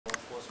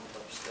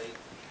upstate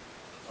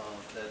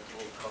that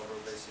will cover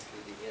basically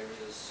the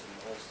areas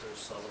in Ulster,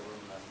 Sullivan,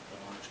 and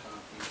Orange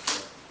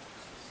counties,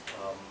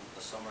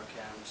 the summer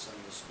camps and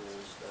the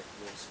schools that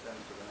we'll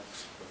spend for the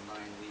next 9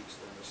 weeks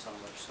during the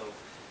summer. So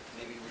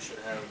maybe we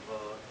should have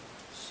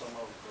some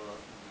of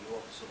the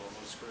Office of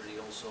Homeland Security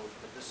also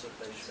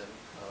participation,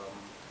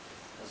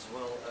 as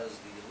well as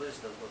the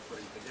list that we're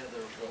putting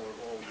together for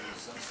all these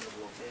sensitive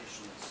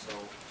locations. So,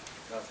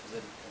 God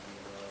forbid,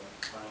 in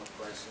time of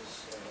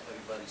crisis,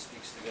 everybody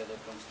speaks together,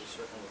 comes to a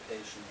certain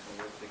location,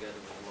 and work together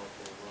with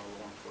local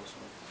law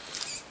enforcement.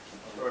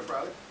 Rabbi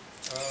Friedman?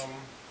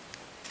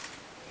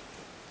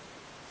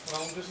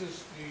 Well, this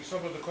is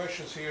some of the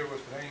questions here were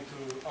pertaining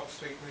to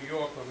upstate New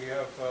York, where we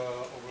have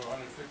over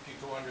 150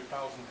 to 200,000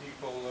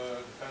 people,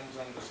 depends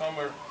on the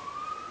summer,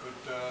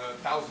 with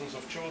thousands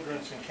of children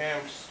in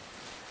camps.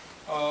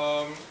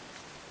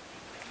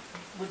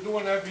 We're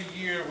doing every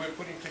year, we're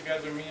putting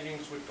together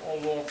meetings with all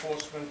law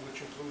enforcement,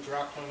 which includes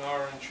Rockland,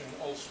 Orange, and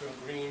Ulster,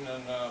 Greene,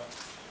 and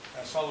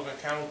Sullivan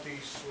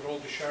counties, with all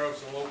the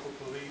sheriffs and local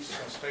police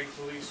and state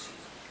police.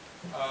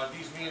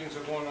 These meetings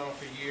are going on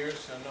for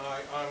years, and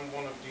I'm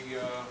one of the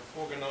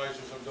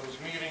organizers of those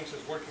meetings,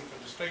 is working for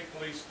the state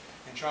police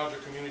in charge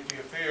of community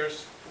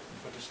affairs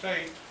for the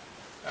state,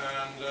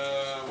 and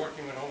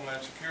working with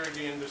Homeland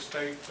Security in the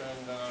state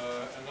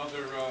and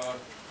other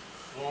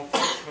law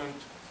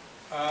enforcement.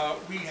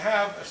 We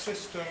have a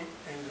system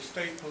in the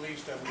state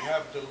police that we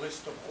have the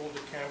list of all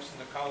the camps and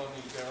the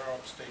colonies that are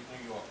upstate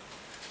New York,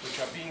 which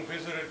are being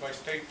visited by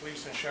state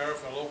police and sheriff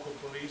and local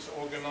police,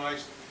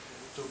 organized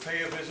to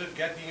pay a visit,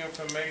 get the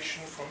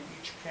information from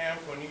each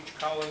camp and each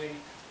colony,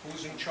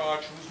 who's in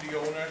charge, who's the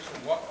owners,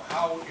 and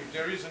how, if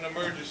there is an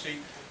emergency,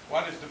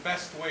 what is the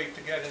best way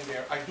to get in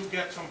there. I do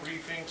get some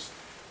briefings,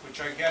 which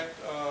I get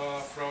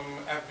from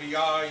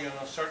FBI and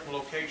certain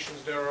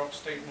locations there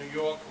upstate New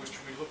York, which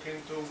we look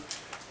into,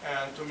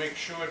 and to make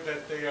sure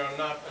that they are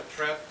not a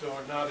threat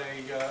or not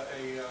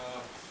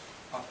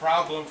a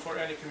problem for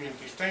any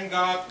communities. Thank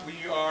God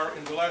we are,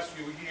 in the last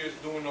few years,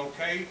 doing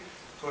okay,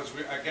 because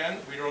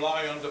we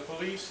rely on the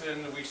police,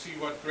 and we see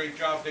what great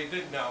job they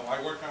did now.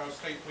 I work on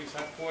state police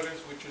headquarters,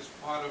 which is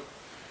part of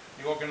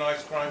the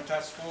Organized Crime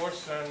Task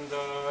Force, and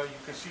you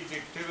can see the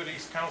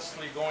activities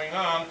constantly going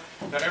on,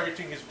 that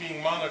everything is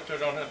being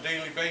monitored on a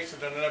daily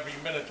basis and every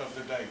minute of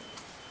the day.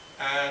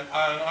 And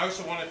I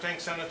also want to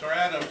thank Senator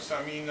Adams.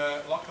 I mean,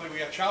 luckily we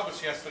had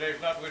Shabbos yesterday.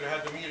 If not, we'd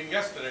have had the meeting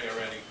yesterday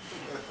already.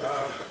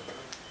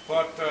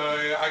 But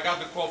I got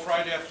the call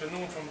Friday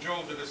afternoon from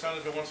Joel that the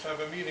senator wants to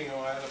have a meeting, and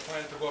I had a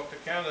plan to go up to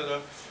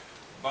Canada.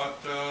 But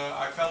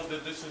I felt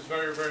that this is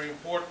very, very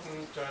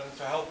important, and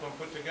to help him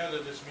put together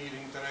this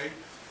meeting today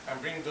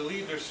and bring the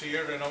leaders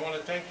here. And I want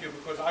to thank you,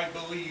 because I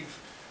believe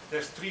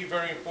there's 3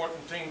 very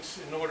important things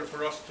in order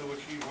for us to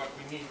achieve what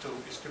we need to,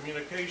 is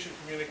communication,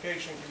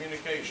 communication,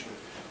 communication.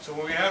 So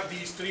when we have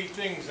these 3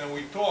 things and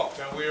we talk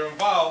and we're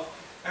involved,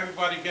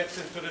 everybody gets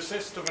into the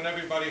system and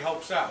everybody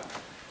helps out.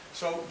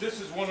 So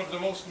this is one of the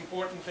most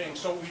important things.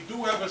 So we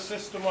do have a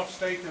system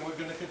upstate, and we're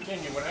going to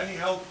continue. With any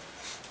help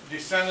the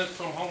Senate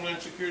from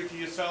Homeland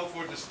Security itself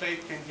or the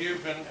state can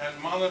give and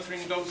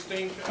monitoring those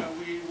things,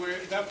 we're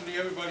definitely,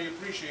 everybody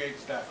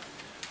appreciates that.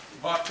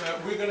 But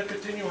we're going to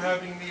continue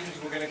having meetings.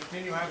 We're going to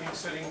continue having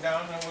sitting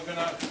down, and we're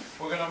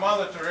going to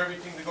monitor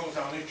everything that goes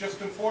on. It's just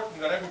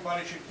important that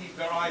everybody should keep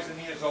their eyes and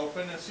ears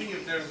open and see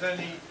if there's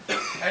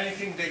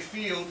anything they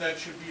feel that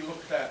should be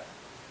looked at.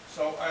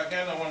 So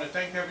again, I want to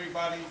thank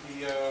everybody,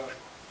 the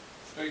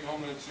State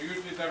Homeland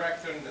Security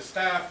Director and the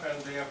staff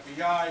and the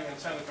FBI and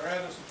Senator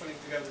Adams for putting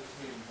together this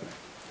meeting today.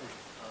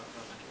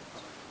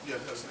 Yeah,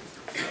 that's nice.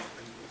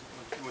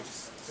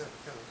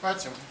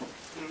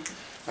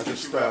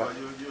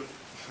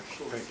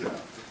 Thank you.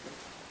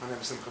 My name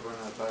is Simcha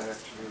Bernard.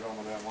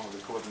 I'm one of the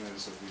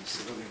coordinators of the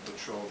civilian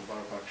patrol, the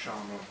Borough Park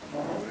Shaman,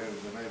 over here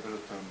in the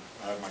neighborhood, and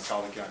I have my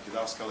colleague Yanky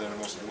Meyer and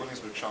also the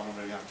Williamsburg Shaman,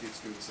 Yanky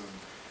Meyer, and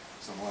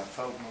some Abe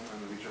Friedman,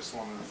 and we just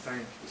wanted to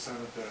thank the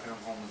Senator and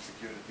Homeland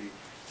Security,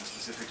 and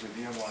specifically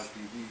the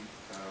NYPD,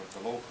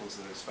 the locals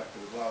that are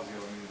expected as well. I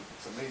mean,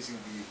 it's amazing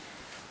the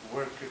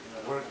work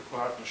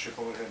partnership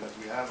over here that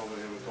we have over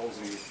here with all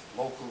the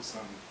locals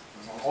and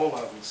on all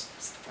levels.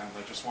 And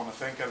I just want to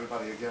thank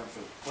everybody again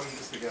for putting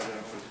this together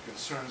and for the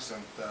concerns.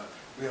 And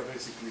we are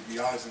basically the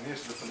eyes and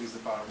ears of the police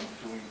department,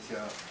 doing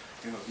the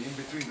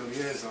in-between, the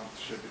liaison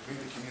between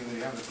the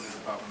community and the police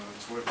department. And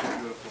it's working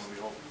beautiful, and we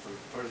hope for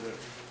further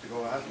to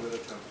go ahead with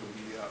it and to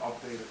be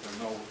updated and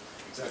know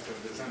exactly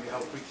if there's any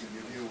help we can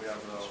give you. We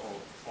have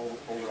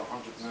over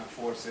 100-man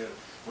force here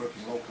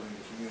working locally in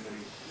the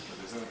community.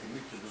 If there's anything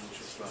we can do,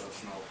 just let us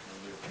know, and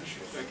we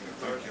appreciate it. Thank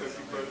you.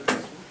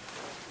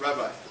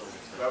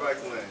 Rabbi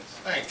Glantz.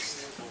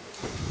 Thanks.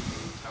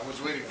 I was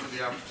waiting for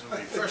the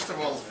opportunity. First of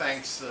all,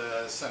 thanks,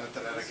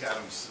 Senator Eric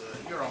Adams.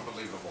 You're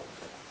unbelievable.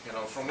 You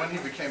know, from when he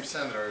became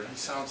senator, he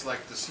sounds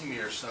like the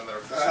senior senator.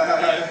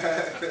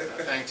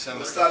 Thanks,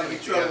 Senator. For putting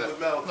together.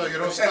 No, you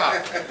don't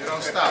stop. You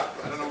don't stop.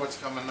 I don't know what's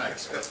coming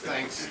next, but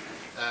thanks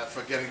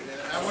for getting.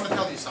 I want to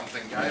tell you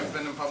something. I have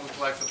been in public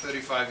life for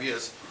 35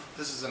 years.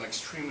 this is an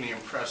extremely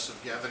impressive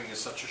gathering in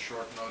such a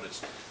short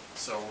notice.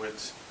 So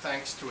it's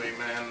thanks to a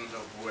man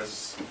who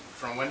was,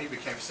 from when he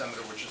became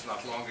senator, which is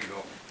not long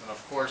ago, and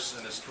of course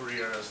in his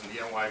career as in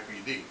the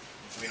NYPD,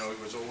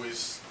 he was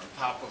always on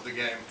top of the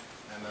game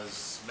and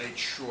has made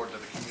sure that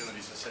the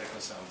communities are safe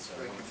and sound. So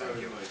I want to thank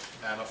you.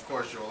 And of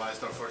course, Joel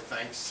Eisdorfer,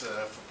 thanks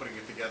for putting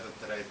it together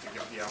today to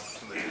give the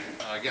opportunity.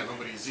 Again,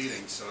 nobody's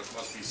eating, so it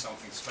must be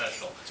something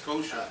special. It's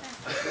kosher.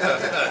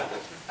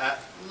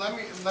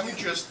 Let me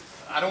just,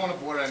 I don't want to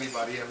bore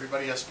anybody.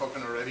 Everybody has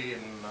spoken already,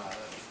 and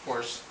of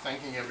course,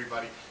 thanking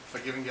everybody for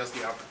giving us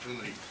the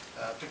opportunity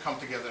to come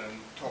together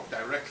and talk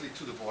directly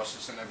to the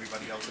bosses and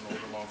everybody else in all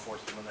the law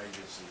enforcement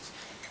agencies.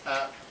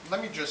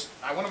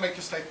 I want to make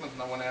a statement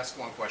and I want to ask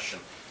one question.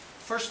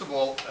 First of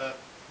all,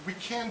 we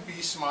can't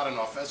be smart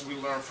enough, as we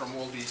learn from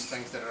all these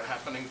things that are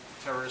happening.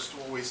 Terrorists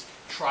always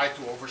try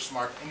to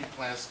oversmart any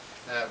plans.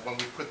 When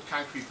we put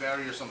concrete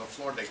barriers on the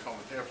floor, they come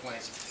with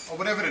airplanes, or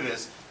whatever it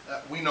is.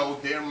 We know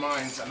their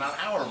minds are not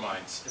our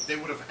minds. If they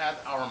would have had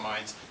our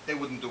minds, they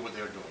wouldn't do what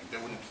they're doing. They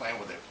wouldn't plan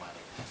what they're planning.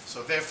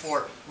 So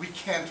therefore, we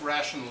can't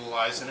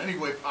rationalize in any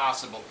way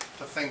possible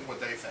to think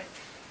what they think.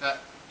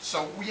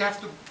 So we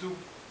have to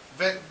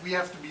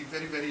be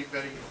very, very,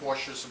 very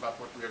cautious about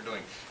what we are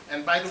doing.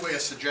 And by the way, a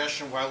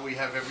suggestion, while we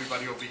have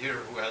everybody over here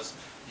who has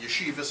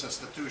yeshivas,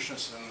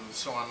 institutions, and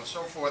so on and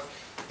so forth,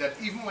 that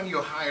even when you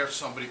hire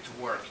somebody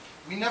to work,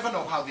 we never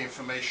know how the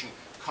information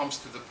comes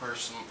to the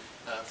person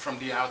from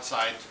the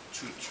outside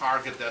to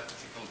target that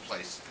particular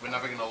place. We're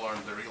never going to learn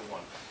the real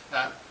one.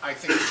 I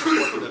think it's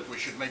important that we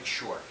should make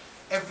sure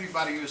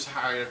everybody who's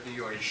hired in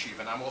your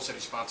yeshiva, and I'm also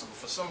responsible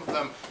for some of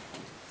them,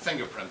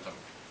 fingerprint them.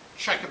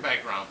 Check a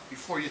background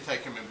before you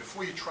take them in,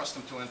 before you trust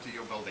them to enter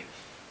your building.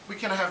 We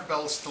can have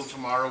bells till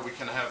tomorrow, we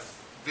can have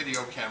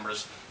video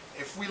cameras.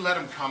 If we let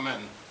them come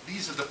in,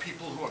 these are the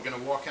people who are going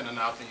to walk in and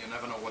out, and you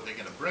never know what they're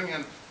going to bring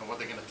in and what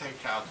they're going to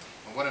take out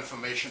and what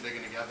information they're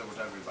going to gather with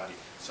everybody.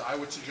 So I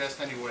would suggest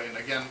anyway, and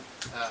again,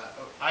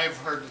 I have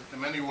heard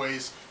in many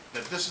ways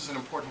that this is an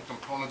important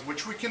component,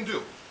 which we can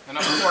do. And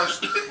of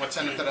course, what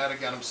Senator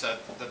Aryeh said,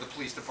 that the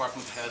police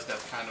department has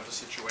that kind of a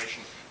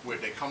situation where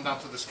they come down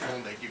to the school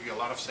and they give you a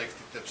lot of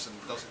safety tips and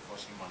it doesn't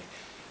cost you money.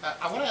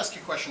 I want to ask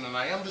you a question, and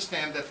I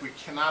understand that we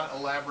cannot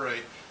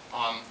elaborate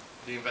on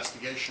the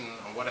investigation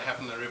on what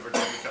happened in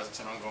Riverdale because it's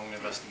an ongoing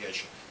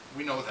investigation.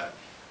 We know that.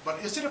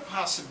 But is it a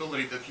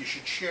possibility that you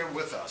should share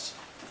with us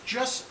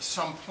just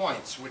some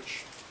points,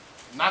 which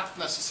not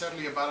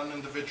necessarily about an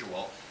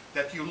individual,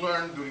 that you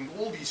learned during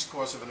all these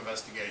course of an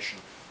investigation,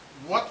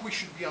 what we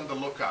should be on the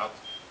lookout,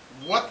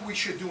 what we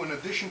should do in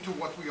addition to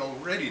what we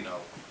already know,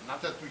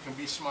 not that we can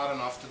be smart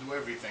enough to do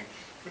everything,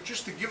 but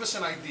just to give us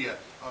an idea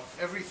of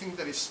everything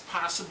that is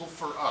possible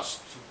for us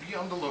to be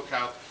on the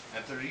lookout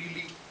and to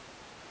really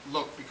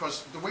look,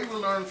 because the way we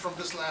learned from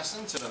this last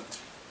incident,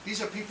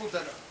 these are people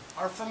that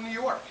are from New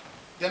York.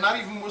 They're not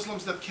even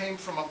Muslims that came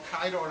from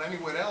Al-Qaeda or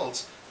anywhere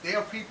else. They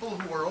are people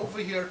who are over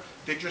here,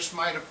 they just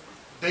might have,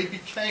 they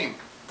became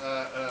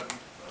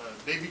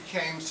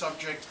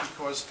subjects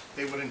because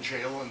they were in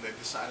jail and they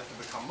decided to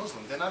become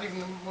Muslim. They're not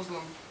even a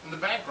Muslim in the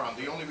background,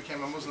 they only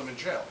became a Muslim in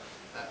jail.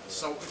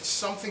 So it's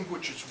something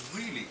which is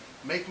really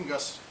making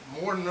us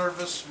more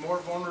nervous, more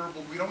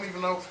vulnerable. We don't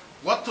even know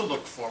what to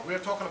look for. We're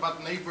talking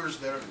about neighbors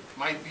that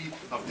might be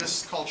of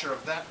this culture,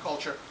 of that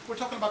culture. We're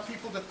talking about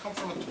people that come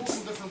from a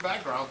totally different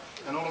background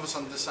and all of a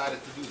sudden decided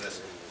to do this.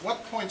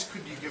 What points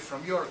could you give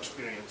from your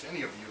experience,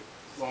 any of you,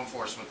 law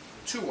enforcement,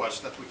 to us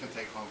that we can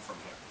take home from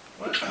here?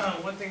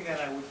 One thing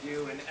that I would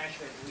do, and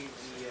actually I believe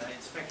the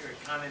inspector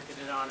had commented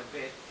it on a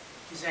bit,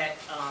 is that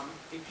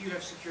if you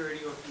have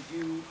security or if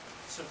you do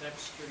some type of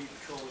security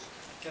patrols,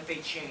 that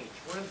they change.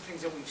 One of the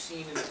things that we've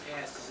seen in the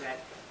past is that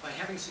by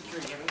having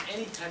security, having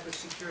any type of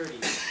security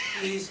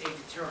is a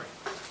deterrent.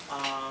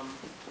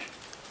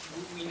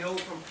 We know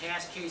from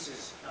past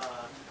cases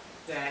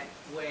that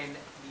when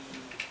the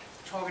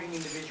targeting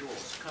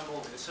individuals come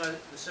over, the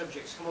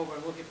subjects come over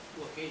and look at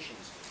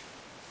locations,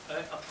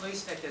 a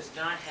place that does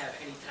not have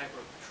any type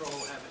of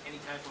patrol, have any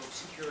type of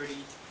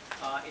security,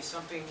 is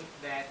something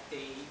that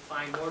they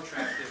find more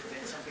attractive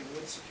than something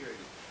with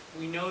security.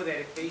 We know that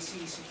if they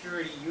see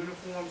security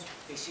uniforms,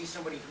 they see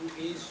somebody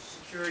who is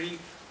security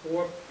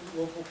or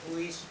local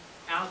police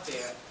out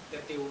there,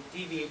 that they will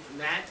deviate from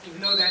that,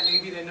 even though that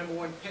may be their number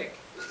one pick.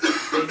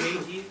 They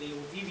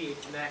will deviate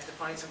from that to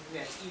find something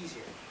that's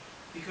easier.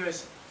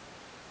 Because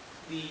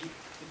the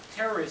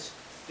terrorists,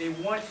 they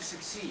want to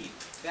succeed.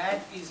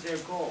 That is their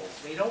goal.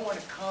 They don't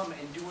want to come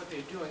and do what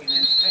they're doing and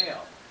then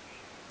fail.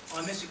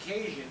 On this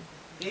occasion,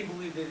 they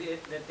believe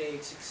that they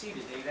had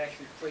succeeded. They had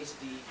actually placed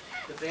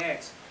the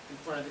bags in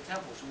front of the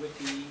temples with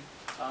the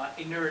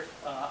inert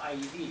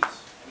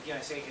IEDs. And again,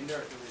 I say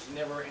inert. There was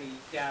never any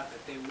doubt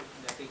that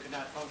they could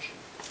not function.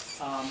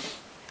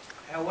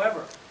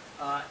 However,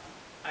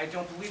 I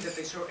don't believe that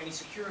they saw any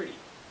security,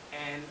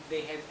 and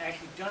they had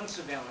actually done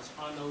surveillance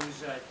on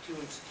those two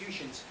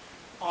institutions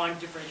on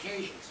different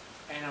occasions.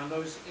 And on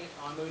those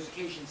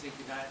occasions, they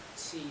did not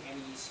see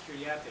any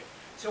security out there.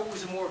 so it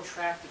was a more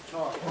attractive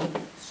target.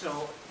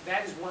 So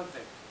that is one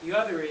thing. The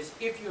other is,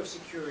 if you have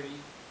security,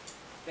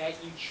 that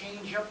you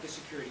change up the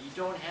security. You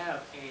don't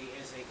have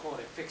a, as they call it,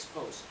 a fixed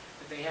post.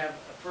 That they have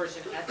a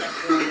person at that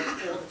corner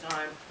all the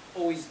time,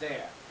 always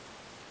there.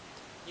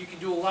 You can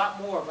do a lot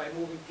more by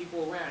moving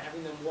people around,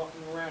 having them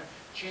walking around,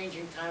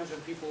 changing times when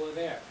people are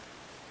there.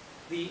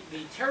 The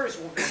terrorists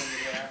won't know when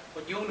they're there,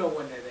 but you'll know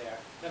when they're there.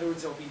 In other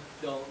words,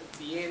 they'll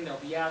be in, they'll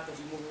be out, they'll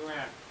be moving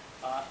around.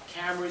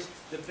 Cameras,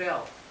 the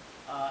bell.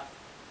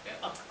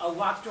 A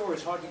locked door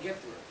is hard to get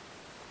through.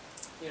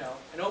 You know,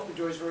 an open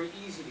door is very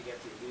easy to get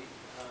through.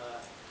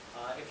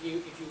 If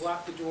you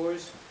lock the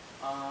doors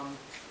and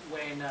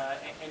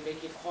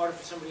make it harder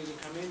for somebody to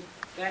come in,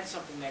 that's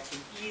something that can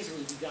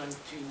easily be done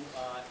to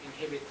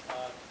inhibit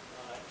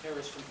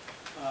terrorists from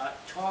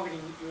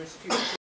targeting your institution.